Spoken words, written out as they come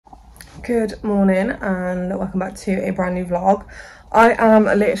Good morning and welcome back to a brand new vlog. I am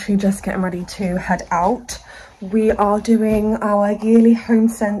literally just getting ready to head out. We are doing our yearly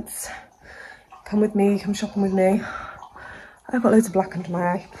Homesense. Come with me, come shopping with me. I've got loads of black under my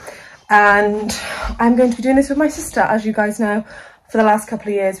eye. And I'm going to be doing this with my sister. As you guys know, for the last couple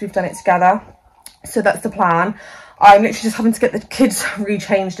of years we've done it together. So that's the plan. I'm literally just having to get the kids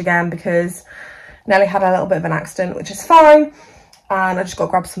rechanged again because Nelly had a little bit of an accident, which is fine. And I just got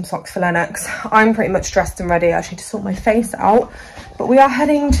to grab some socks for Lennox. I'm pretty much dressed and ready. I actually need to sort my face out. But we are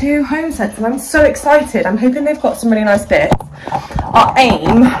heading to Homesense and I'm so excited. I'm hoping they've got some really nice bits. Our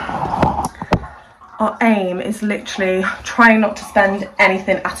aim is literally trying not to spend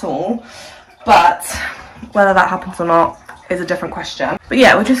anything at all. But whether that happens or not is a different question. But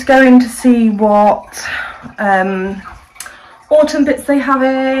yeah, we're just going to see what autumn bits they have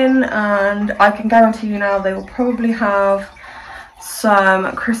in. And I can guarantee you now they will probably have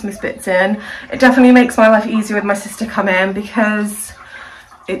some Christmas bits in. It definitely makes my life easier with my sister coming because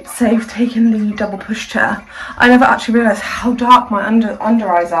it saves taking the double pushchair. I never actually realised how dark my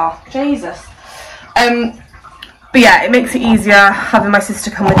under eyes are. Jesus. But yeah, it makes it easier having my sister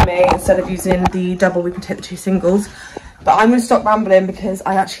come with me instead of using the double. We can take the two singles. But I'm going to stop rambling because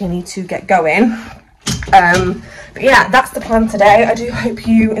I actually need to get going. But yeah, that's the plan today. I do hope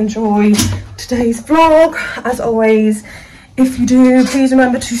you enjoy today's vlog. As always, if you do, please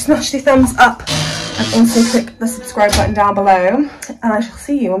remember to smash the thumbs up and also click the subscribe button down below. And I shall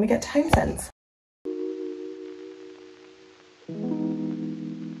see you when we get to Homesense.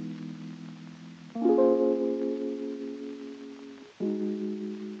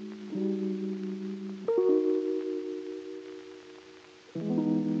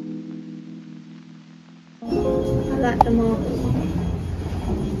 I like the marble.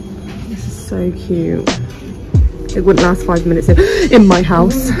 This is so cute. It wouldn't last 5 minutes in my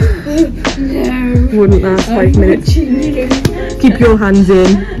house. No. Wouldn't last 5 minutes. Keep your hands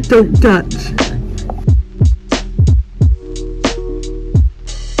in. Don't touch.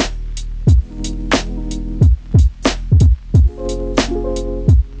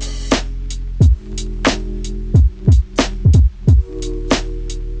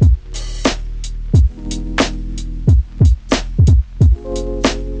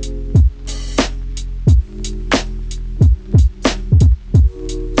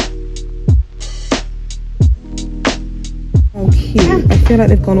 Cute. I feel like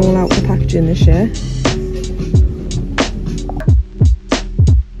they've gone all out for packaging this year.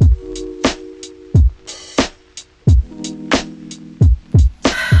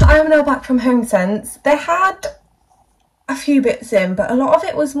 I am now back from Homesense. They had a few bits in, but a lot of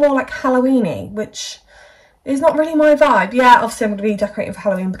it was more like Halloween-y, which is not really my vibe. Yeah, obviously I'm going to be decorating for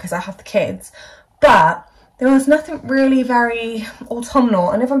Halloween because I have the kids, but there was nothing really very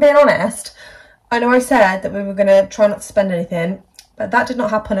autumnal. And if I'm being honest, I know I said that we were going to try not to spend anything, but that did not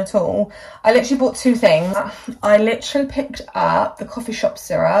happen at all. I literally bought two things. I literally picked up the coffee shop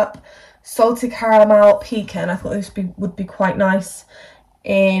syrup, salted caramel pecan. I thought this would be quite nice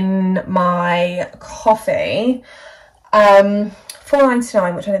in my coffee.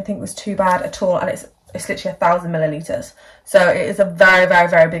 $4.99, which I didn't think was too bad at all, and it's literally 1,000 millilitres. So it is a very, very,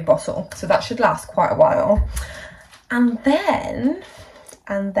 very big bottle. So that should last quite a while. And then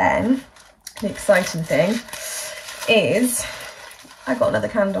the exciting thing is I got another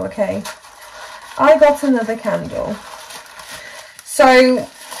candle. Okay, I got another candle. So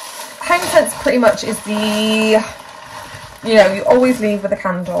Homesense pretty much is the, you know, you always leave with a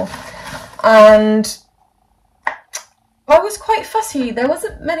candle, and I was quite fussy. There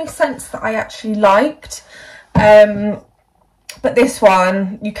wasn't many scents that I actually liked, but this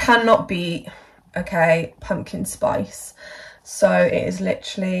one you cannot beat. Okay, pumpkin spice. So it is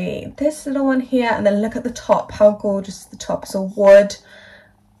literally this little one here, and then look at the top, how gorgeous is the top. It's a wood,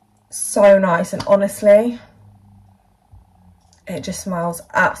 so nice, and honestly it just smells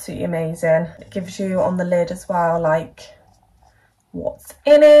absolutely amazing. It gives you on the lid as well like what's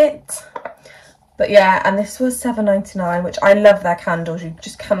in it. But yeah, and this was $7.99, which I love their candles. You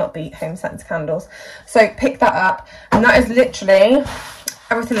just cannot beat Homesense candles. So pick that up, and that is literally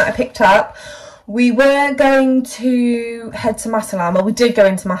everything that I picked up. We were going to head to Masalam. Well, we did go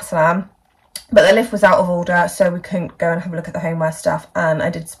into Masalam, but the lift was out of order, so we couldn't go and have a look at the homeware stuff. And I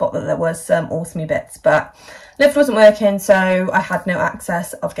did spot that there was some awesome bits, but lift wasn't working, so I had no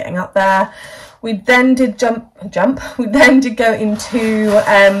access of getting up there. We then did we then did go into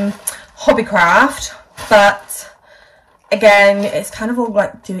Hobbycraft, but again, it's kind of all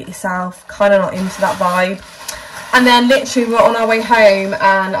like do it yourself, kind of not into that vibe. And then literally we were on our way home,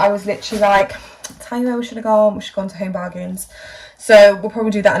 and I was literally like, tell you where we should have gone. We should have gone to Home Bargains. So we'll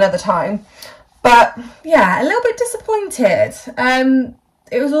probably do that another time. But yeah, a little bit disappointed.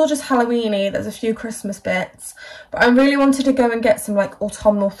 It was all just Halloweeny. There's a few Christmas bits, but I really wanted to go and get some like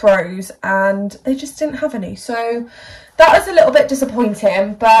autumnal throws, and they just didn't have any. So that was a little bit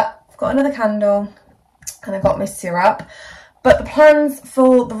disappointing, but I've got another candle and I've got my syrup. But the plans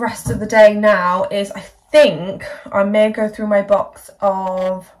for the rest of the day now is, I think I may go through my box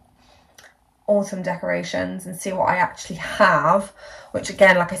of autumn decorations and see what I actually have, which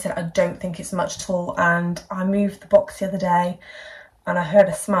again, like I said, I don't think it's much at all. And I moved the box the other day and I heard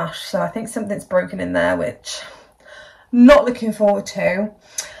a smash, so I think something's broken in there, which I'm not looking forward to.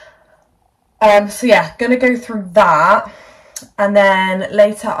 So yeah, gonna go through that, and then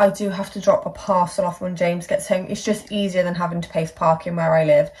later I do have to drop a parcel off when James gets home. It's just easier than having to pay for parking where I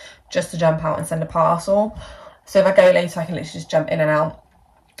live, just to jump out and send a parcel. So if I go later, I can literally just jump in and out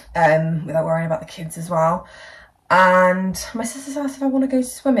without worrying about the kids as well. And my sister's asked if I want to go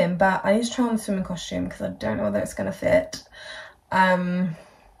swimming, but I need to try on the swimming costume because I don't know whether it's going to fit.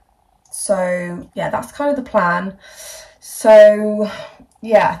 So yeah, that's kind of the plan. So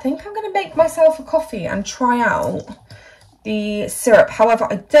yeah, I think I'm going to make myself a coffee and try out the syrup. However,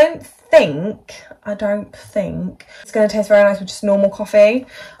 I don't think it's going to taste very nice with just normal coffee.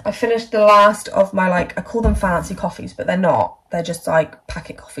 I finished the last of my, like, I call them fancy coffees, but they're not. They're just like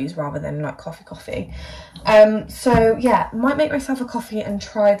packet coffees rather than like coffee. So yeah, might make myself a coffee and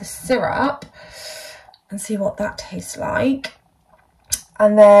try the syrup and see what that tastes like.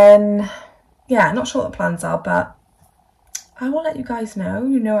 And then, yeah, not sure what the plans are, but I will let you guys know.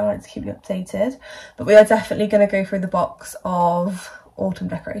 You know I like to keep you updated. But we are definitely going to go through the box of autumn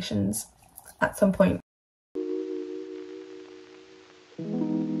decorations at some point.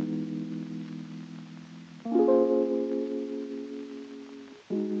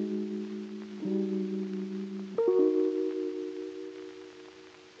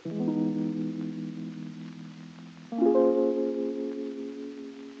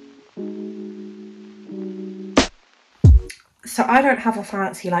 So I don't have a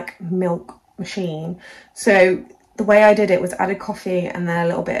fancy like milk machine, so the way I did it was added coffee and then a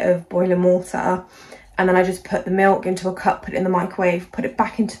little bit of boiling water, and then I just put the milk into a cup, put it in the microwave, put it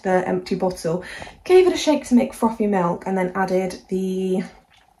back into the empty bottle, gave it a shake to make frothy milk, and then added the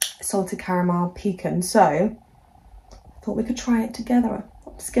salted caramel pecan. So I thought we could try it together.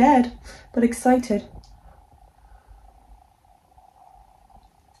 I'm scared but excited.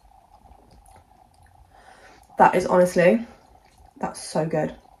 That is honestly, that's so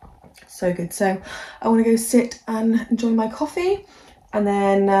good. So good. So I want to go sit and enjoy my coffee, and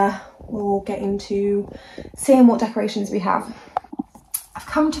then we'll get into seeing what decorations we have. I've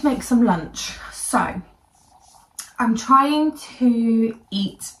come to make some lunch. So I'm trying to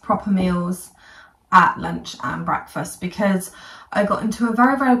eat proper meals at lunch and breakfast, because I got into a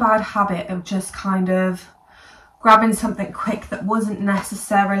very, very bad habit of just kind of grabbing something quick that wasn't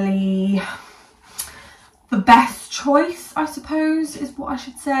necessarily the best choice, I suppose, is what I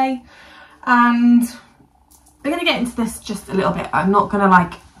should say. And we're going to get into this just a little bit. I'm not going to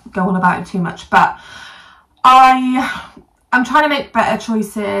like go on about it too much, but I'm trying to make better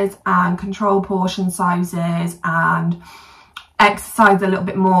choices and control portion sizes and exercise a little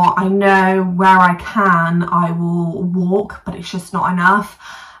bit more. I know where I can, I will walk, but it's just not enough.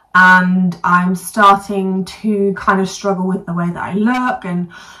 And I'm starting to kind of struggle with the way that I look, and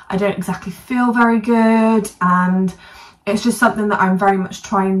I don't exactly feel very good, and it's just something that I'm very much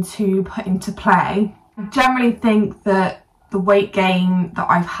trying to put into play. I generally think that the weight gain that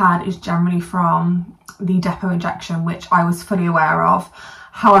I've had is generally from the depot injection, which I was fully aware of.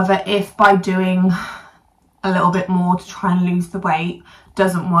 However, if by doing a little bit more to try and lose the weight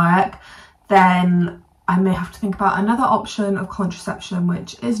doesn't work, then I may have to think about another option of contraception,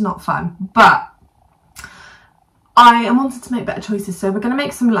 which is not fun. But I am wanting to make better choices, so we're going to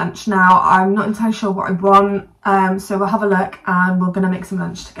make some lunch now. I'm not entirely sure what I want, so we'll have a look and we're going to make some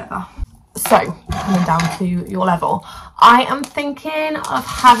lunch together. So, coming down to your level, I am thinking of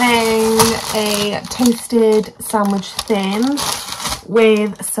having a toasted sandwich thin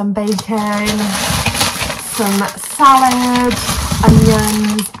with some bacon, some salad,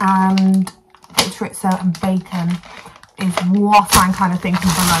 onions and chorizo and bacon is what I'm kind of thinking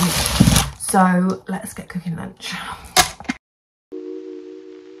for lunch. So let's get cooking lunch.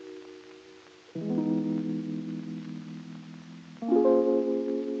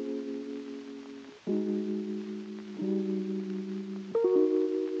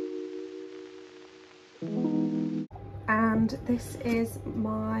 And this is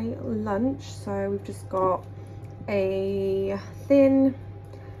my lunch. So we've just got a thin,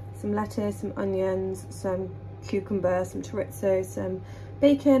 some lettuce, some onions, some cucumber, some chorizo, some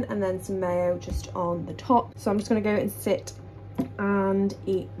bacon, and then some mayo just on the top. So I'm just gonna go and sit and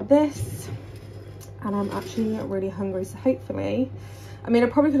eat this. And I'm actually really hungry, so hopefully, I mean, I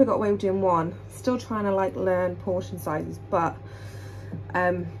probably could have got away with doing one. Still trying to like learn portion sizes, but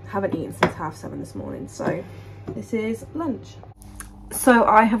haven't eaten since 7:30 this morning. So this is lunch. So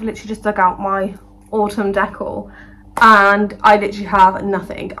I have literally just dug out my autumn decor and I literally have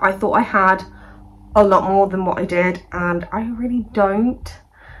nothing. I thought I had a lot more than what I did, and I really don't.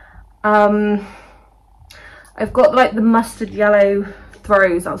 I've got like the mustard yellow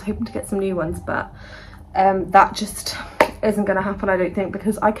throws. I was hoping to get some new ones, but that just isn't going to happen, I don't think,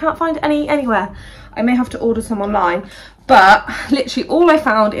 because I can't find any anywhere. I may have to order some online, but literally all I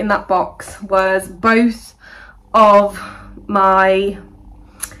found in that box was both of my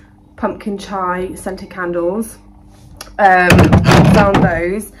pumpkin chai scented candles. Found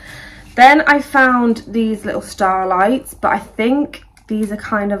those. Then I found these little starlights, but I think these are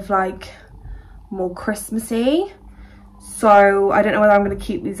kind of like more Christmassy. So I don't know whether I'm going to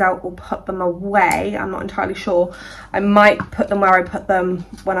keep these out or put them away. I'm not entirely sure. I might put them where I put them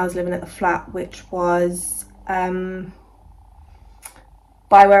when I was living at the flat, which was by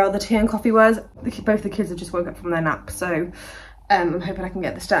where all the tea and coffee was. Both the kids have just woke up from their nap, so I'm hoping I can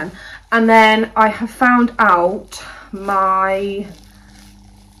get this done. And then I have found out my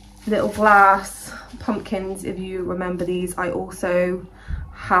little glass pumpkins. If you remember these, I also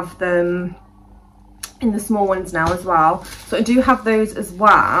have them in the small ones now as well, so I do have those as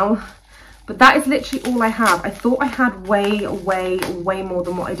well, but that is literally all I have. I thought I had way more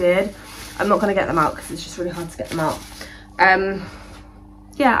than what I did. I'm not going to get them out because it's just really hard to get them out.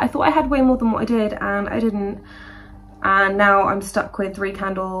 Yeah, I thought I had way more than what I did, and I didn't, and now I'm stuck with 3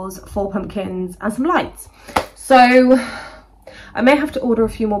 candles, 4 pumpkins and some lights. So I may have to order a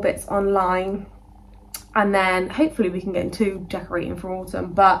few more bits online, and then hopefully we can get into decorating for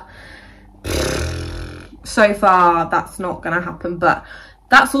autumn, but so far that's not gonna happen. But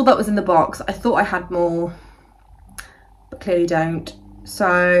that's all that was in the box. I thought I had more, but clearly don't.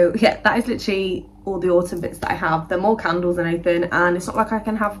 So yeah, that is literally all the autumn bits that I have. They're more candles than anything, and it's not like I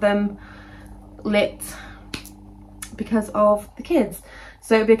can have them lit because of the kids,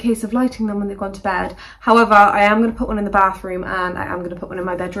 so it'd be a case of lighting them when they've gone to bed. However, I am going to put one in the bathroom, and I am going to put one in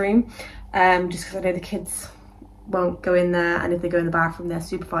my bedroom, just because I know the kids won't go in there, and if they go in the bathroom they're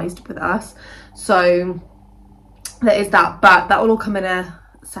supervised with us. So there is that, but that will all come in a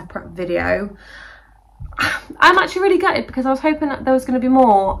separate video. I'm actually really gutted because I was hoping that there was going to be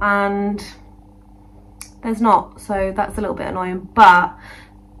more, and there's not, so that's a little bit annoying. But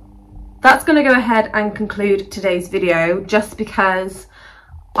that's going to go ahead and conclude today's video, just because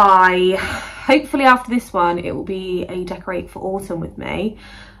hopefully after this one it will be a decorate for autumn with me,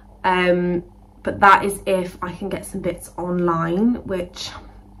 but that is if I can get some bits online, which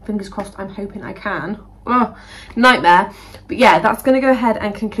fingers crossed I'm hoping I can. Oh, nightmare. But yeah, that's going to go ahead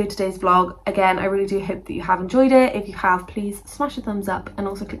and conclude today's vlog. Again, I really do hope that you have enjoyed it. If you have, please smash a thumbs up and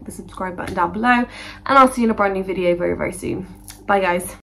also click the subscribe button down below, and I'll see you in a brand new video very soon. Bye guys.